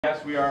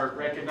Yes, we are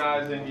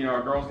recognizing,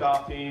 our girls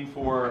golf team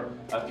for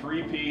a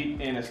three-peat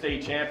in a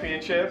state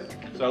championship.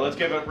 So let's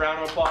give a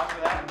round of applause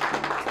for that.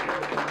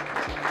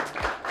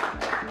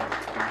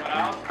 But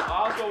I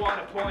also want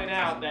to point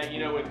out that,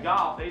 with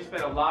golf, they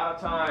spend a lot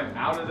of time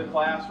out of the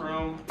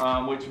classroom,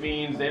 which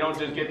means they don't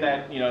just get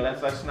that,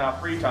 that's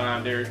not free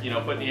time. They're,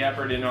 putting the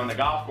effort in on the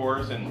golf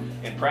course and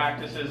in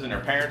practices, and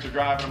their parents are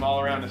driving them all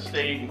around the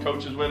state and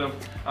coaches with them.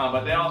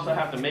 But they also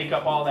have to make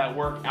up all that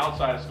work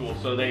outside of school.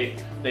 So they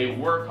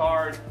work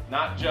hard,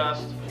 not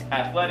just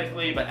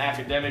athletically, but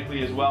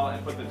academically as well,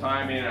 and put the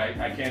time in.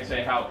 I can't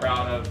say how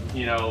proud of,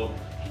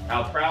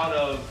 how proud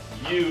of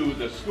you,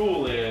 the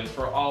school, is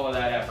for all of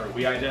that effort.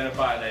 We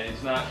identify that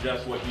it's not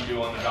just what you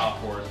do on the golf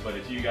course, but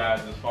it's you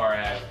guys as far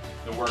as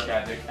the work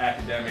ethic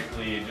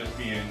academically and just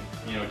being,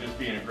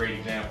 a great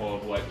example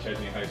of what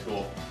Chesnee High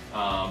School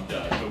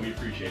does. So we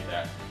appreciate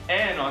that.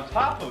 And on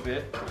top of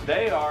it,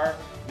 they are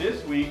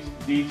this week's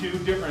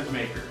D2 difference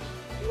makers.